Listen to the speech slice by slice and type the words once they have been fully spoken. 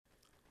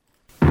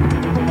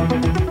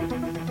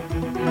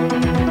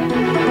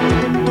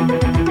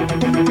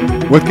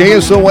With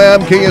KSOM,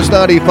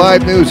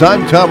 KS95 News,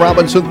 I'm Tom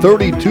Robinson.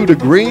 32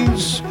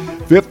 degrees,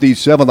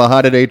 57 the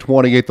high today,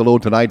 28 the low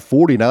tonight,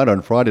 49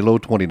 on Friday, low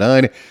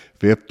 29,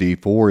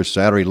 54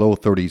 Saturday, low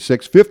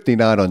 36,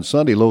 59 on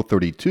Sunday, low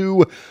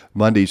 32,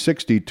 Monday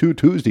 62,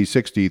 Tuesday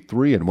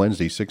 63, and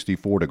Wednesday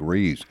 64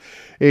 degrees.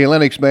 A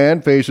Lennox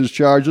man faces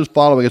charges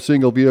following a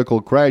single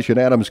vehicle crash in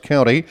Adams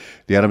County.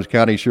 The Adams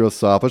County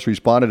Sheriff's Office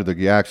responded to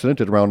the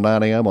accident at around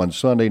 9 a.m. on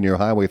Sunday near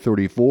Highway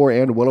 34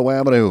 and Willow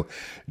Avenue.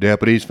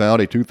 Deputies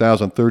found a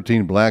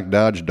 2013 black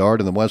Dodge Dart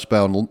in the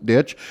westbound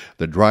ditch.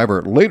 The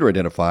driver, later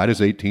identified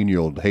as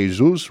 18-year-old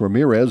Jesus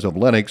Ramirez of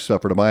Lennox,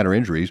 suffered minor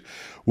injuries.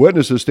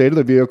 Witnesses stated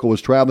the vehicle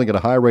was traveling at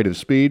a high rate of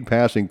speed,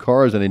 passing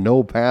cars in a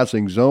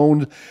no-passing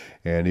zone,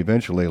 and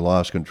eventually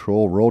lost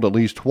control, rolled at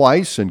least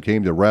twice, and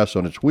came to rest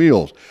on its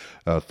wheels.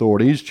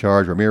 Authorities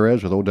charged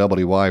Ramirez with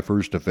OWI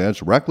first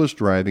offense, reckless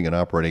driving, and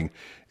operating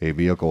a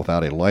vehicle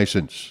without a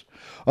license.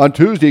 On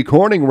Tuesday,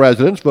 Corning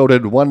residents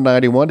voted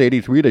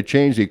 191-83 to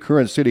change the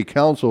current city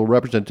council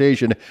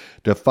representation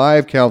to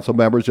 5 council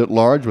members at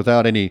large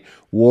without any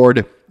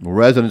ward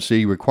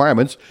residency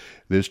requirements.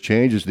 This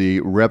changes the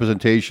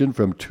representation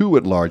from 2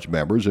 at-large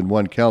members and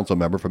 1 council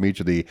member from each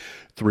of the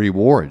 3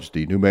 wards.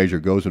 The new measure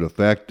goes into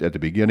effect at the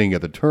beginning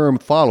of the term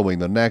following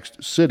the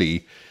next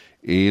city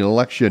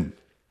election.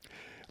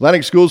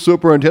 Lennox School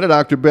Superintendent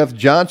Dr. Beth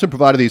Johnson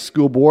provided the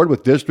school board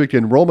with district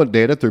enrollment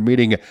data at their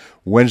meeting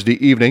Wednesday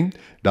evening.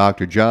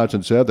 Dr.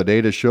 Johnson said the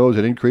data shows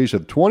an increase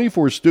of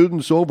 24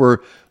 students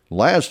over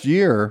last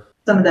year.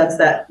 Some of that's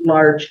that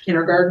large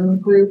kindergarten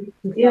group.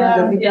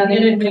 Yeah, and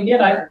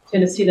again, I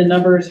tend to see the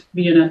numbers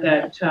being at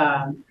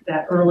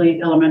that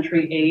early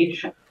elementary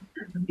age.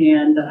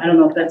 And I don't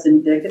know if that's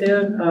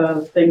indicative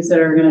of things that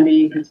are going to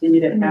be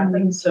continue to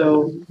happen.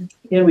 So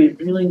again, we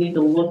really need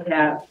to look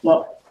at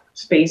what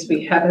space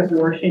we have at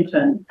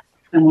Washington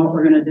and what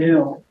we're going to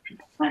do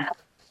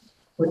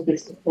with the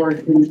support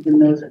in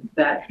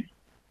that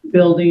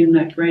building,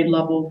 that grade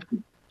level.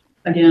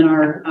 Again,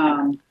 our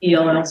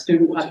ELL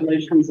student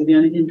population is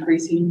again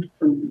increasing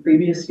from the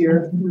previous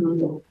year.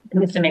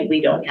 I'm assuming we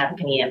don't have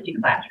any empty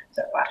classrooms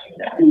at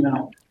Washington.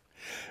 No.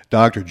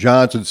 Dr.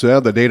 Johnson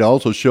said the data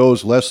also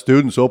shows less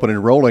students open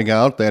and rolling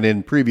out than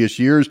in previous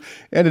years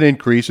and an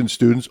increase in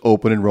students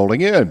open and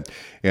rolling in.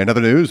 In other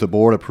news, the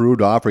board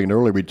approved offering an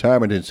early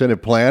retirement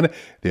incentive plan.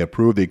 They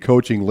approved the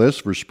coaching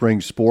list for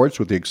spring sports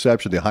with the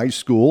exception of the high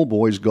school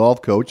boys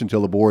golf coach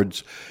until the board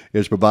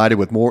is provided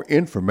with more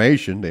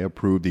information. They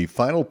approved the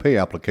final pay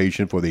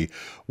application for the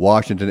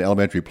Washington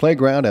Elementary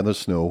Playground and the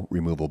snow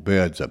removal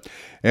bids.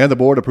 And the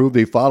board approved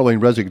the following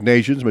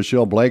resignations: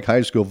 Michelle Blake,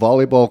 high school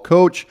volleyball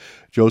coach;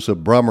 Joseph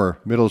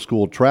Brummer, middle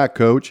school track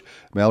coach;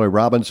 Mallory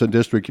Robinson,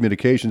 district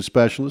communications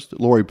specialist;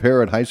 Lori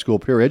Parrott, high school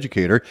peer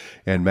educator;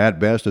 and Matt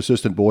Best,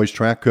 assistant boys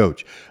track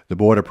coach. The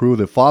board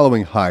approved the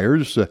following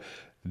hires: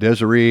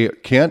 Desiree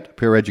Kent,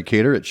 peer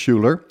educator at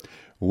Schuler;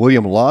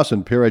 William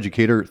Lawson, peer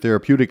educator,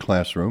 therapeutic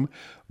classroom;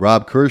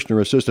 Rob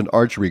Kirshner, assistant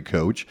archery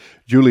coach;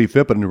 Julie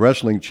Fippen,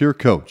 wrestling cheer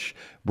coach;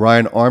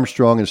 Brian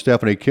Armstrong and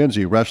Stephanie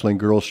Kinsey, wrestling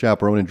girls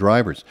chaperone and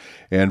drivers;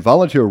 and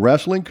volunteer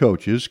wrestling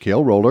coaches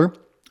Cale Roller,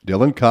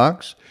 Dylan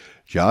Cox,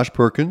 Josh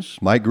Perkins,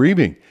 Mike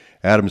Grieving,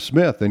 Adam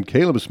Smith, and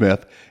Caleb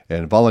Smith,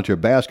 and volunteer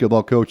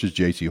basketball coaches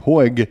J.C.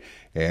 Hoig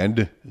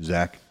and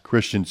Zach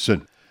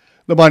Christensen.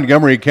 The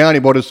Montgomery County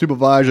Board of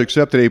Supervisors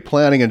accepted a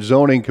Planning and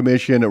Zoning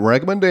Commission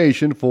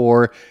recommendation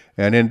for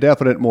an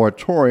indefinite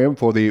moratorium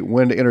for the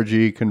wind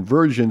energy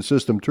conversion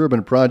system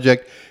turbine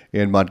project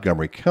in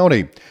Montgomery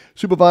County.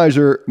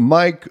 Supervisor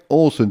Mike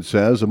Olson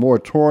says the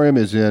moratorium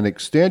is an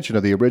extension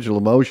of the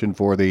original motion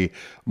for the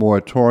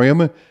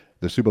moratorium.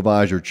 The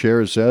supervisor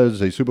chair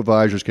says the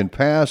supervisors can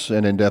pass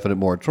an indefinite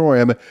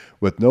moratorium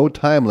with no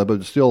time limit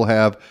but still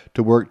have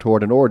to work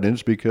toward an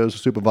ordinance because the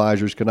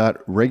supervisors cannot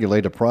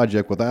regulate a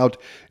project without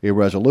a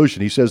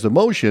resolution. He says the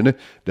motion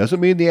doesn't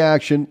mean the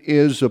action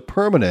is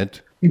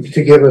permanent.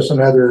 To give us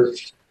another,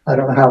 I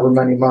don't know however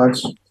many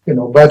months,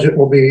 budget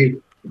will be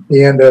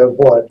the end of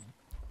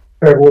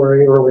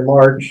February, early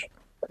March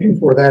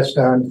before that's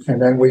done.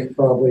 And then we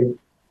probably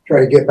try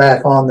to get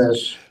back on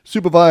this.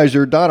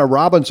 Supervisor Donna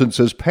Robinson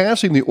says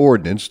passing the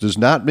ordinance does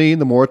not mean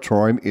the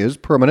moratorium is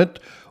permanent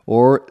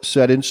or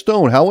set in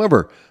stone.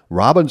 However,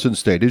 Robinson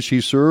stated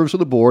she serves on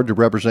the board to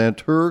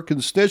represent her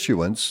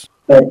constituents.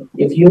 But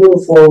if you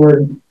move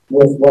forward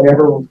with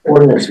whatever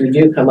ordinance we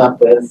do come up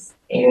with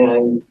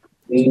and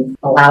we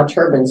allow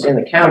turbines in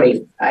the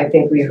county, I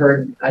think we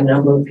heard a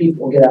number of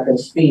people get up and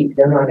speak.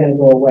 They're not going to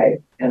go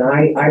away. And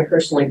I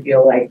personally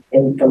feel like,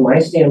 and from my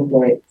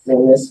standpoint,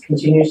 when this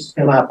continues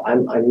to come up,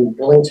 I'm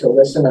willing to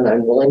listen and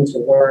I'm willing to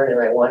learn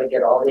and I want to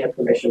get all the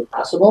information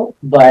possible.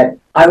 But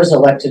I was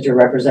elected to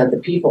represent the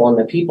people, and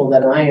the people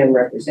that I am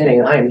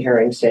representing, I am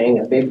hearing saying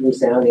a big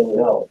resounding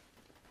no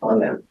on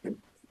them.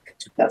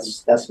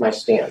 That's my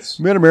stance.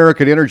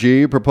 Mid-American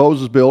Energy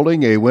proposes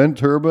building a wind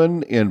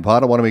turbine in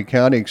Pottawatomie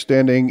County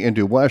extending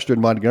into western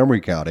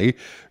Montgomery County.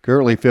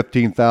 Currently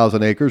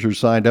 15,000 acres are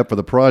signed up for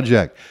the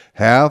project.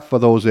 Half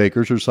of those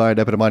acres are signed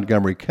up in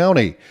Montgomery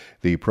County.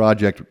 The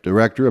project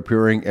director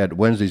appearing at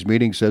Wednesday's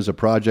meeting says the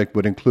project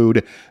would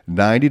include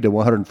 90 to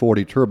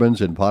 140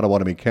 turbines in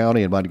Pottawatomie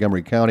County and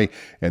Montgomery County,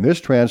 and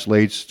this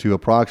translates to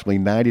approximately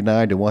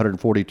 $99 to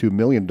 $142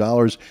 million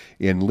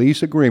in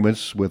lease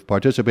agreements with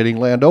participating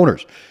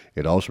landowners.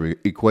 It also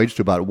equates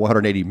to about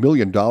 $180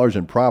 million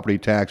in property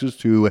taxes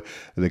to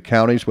the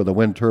counties where the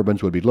wind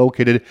turbines would be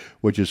located,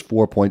 which is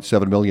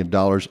 $4.7 million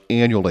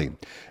annually.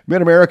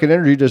 Mid-American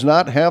Energy does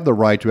not have the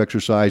right to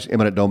exercise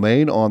eminent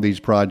domain on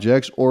these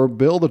projects or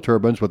build the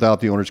turbines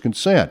without the owner's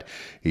consent.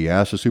 He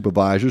asked the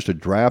supervisors to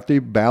draft a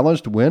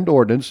balanced wind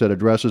ordinance that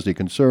addresses the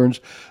concerns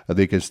of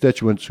the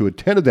constituents who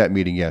attended that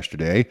meeting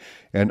yesterday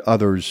and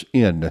others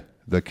in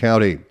the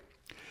county.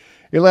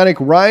 Atlantic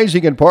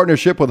Rising, in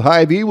partnership with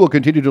Hy-Vee, will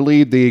continue to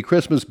lead the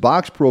Christmas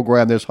Box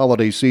program this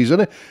holiday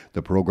season.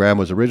 The program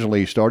was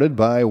originally started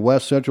by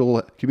West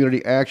Central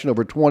Community Action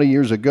over 20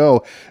 years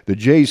ago. The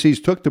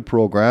JCs took the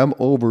program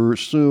over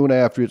soon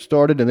after it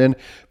started and then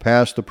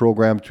passed the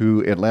program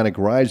to Atlantic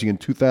Rising in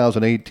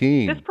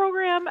 2018. This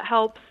program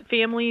helps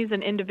families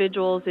and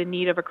individuals in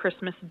need of a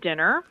Christmas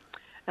dinner.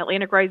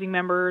 Atlantic Rising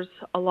members,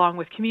 along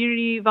with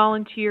community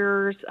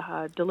volunteers,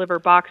 deliver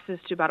boxes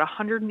to about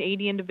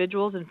 180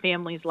 individuals and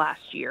families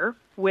last year.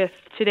 With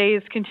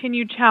today's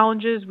continued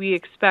challenges, we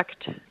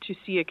expect to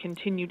see a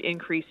continued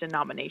increase in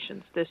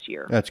nominations this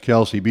year. That's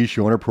Kelsey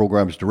Bichoner,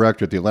 Programs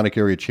Director at the Atlantic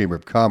Area Chamber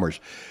of Commerce.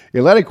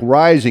 Atlantic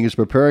Rising is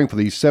preparing for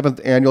the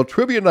 7th annual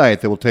Trivia Night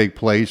that will take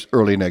place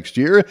early next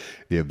year.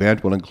 The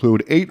event will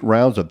include 8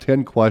 rounds of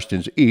 10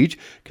 questions each.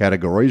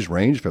 Categories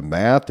range from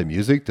math to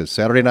music to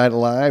Saturday Night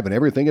Live and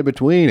everything in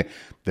between.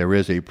 There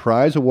is a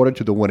prize awarded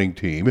to the winning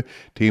team.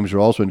 Teams are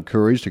also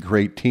encouraged to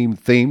create team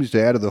themes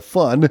to add to the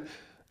fun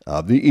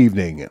of the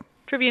evening.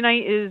 Trivia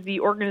Night is the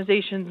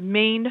organization's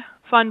main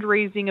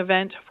fundraising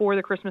event for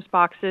the Christmas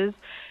boxes,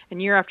 and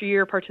year after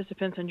year,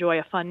 participants enjoy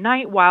a fun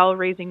night while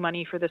raising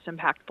money for this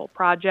impactful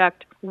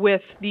project.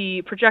 With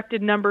the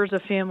projected numbers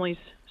of families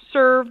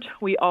served,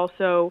 we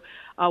also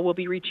will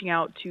be reaching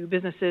out to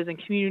businesses and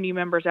community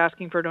members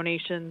asking for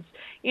donations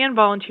and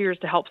volunteers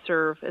to help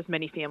serve as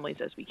many families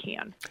as we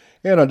can.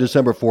 And on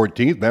December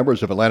 14th,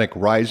 members of Atlantic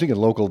Rising and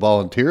local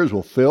volunteers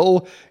will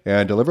fill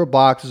and deliver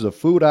boxes of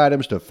food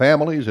items to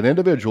families and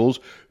individuals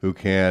who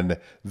can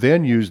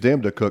then use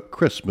them to cook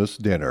Christmas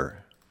dinner.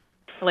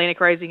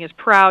 Atlantic Rising is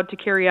proud to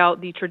carry out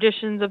the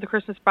traditions of the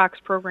Christmas Box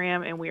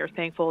program, and we are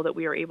thankful that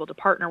we are able to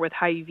partner with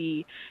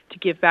Hy-Vee to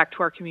give back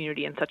to our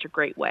community in such a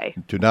great way.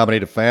 To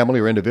nominate a family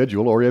or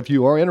individual, or if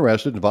you are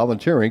interested in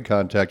volunteering,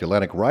 contact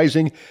Atlantic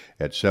Rising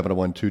at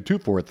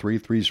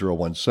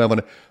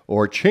 712-243-3017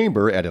 or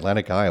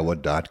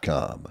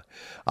chamber@atlanticiowa.com.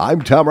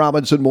 I'm Tom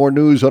Robinson. More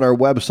news on our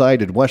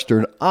website at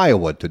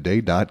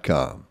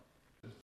westerniowatoday.com.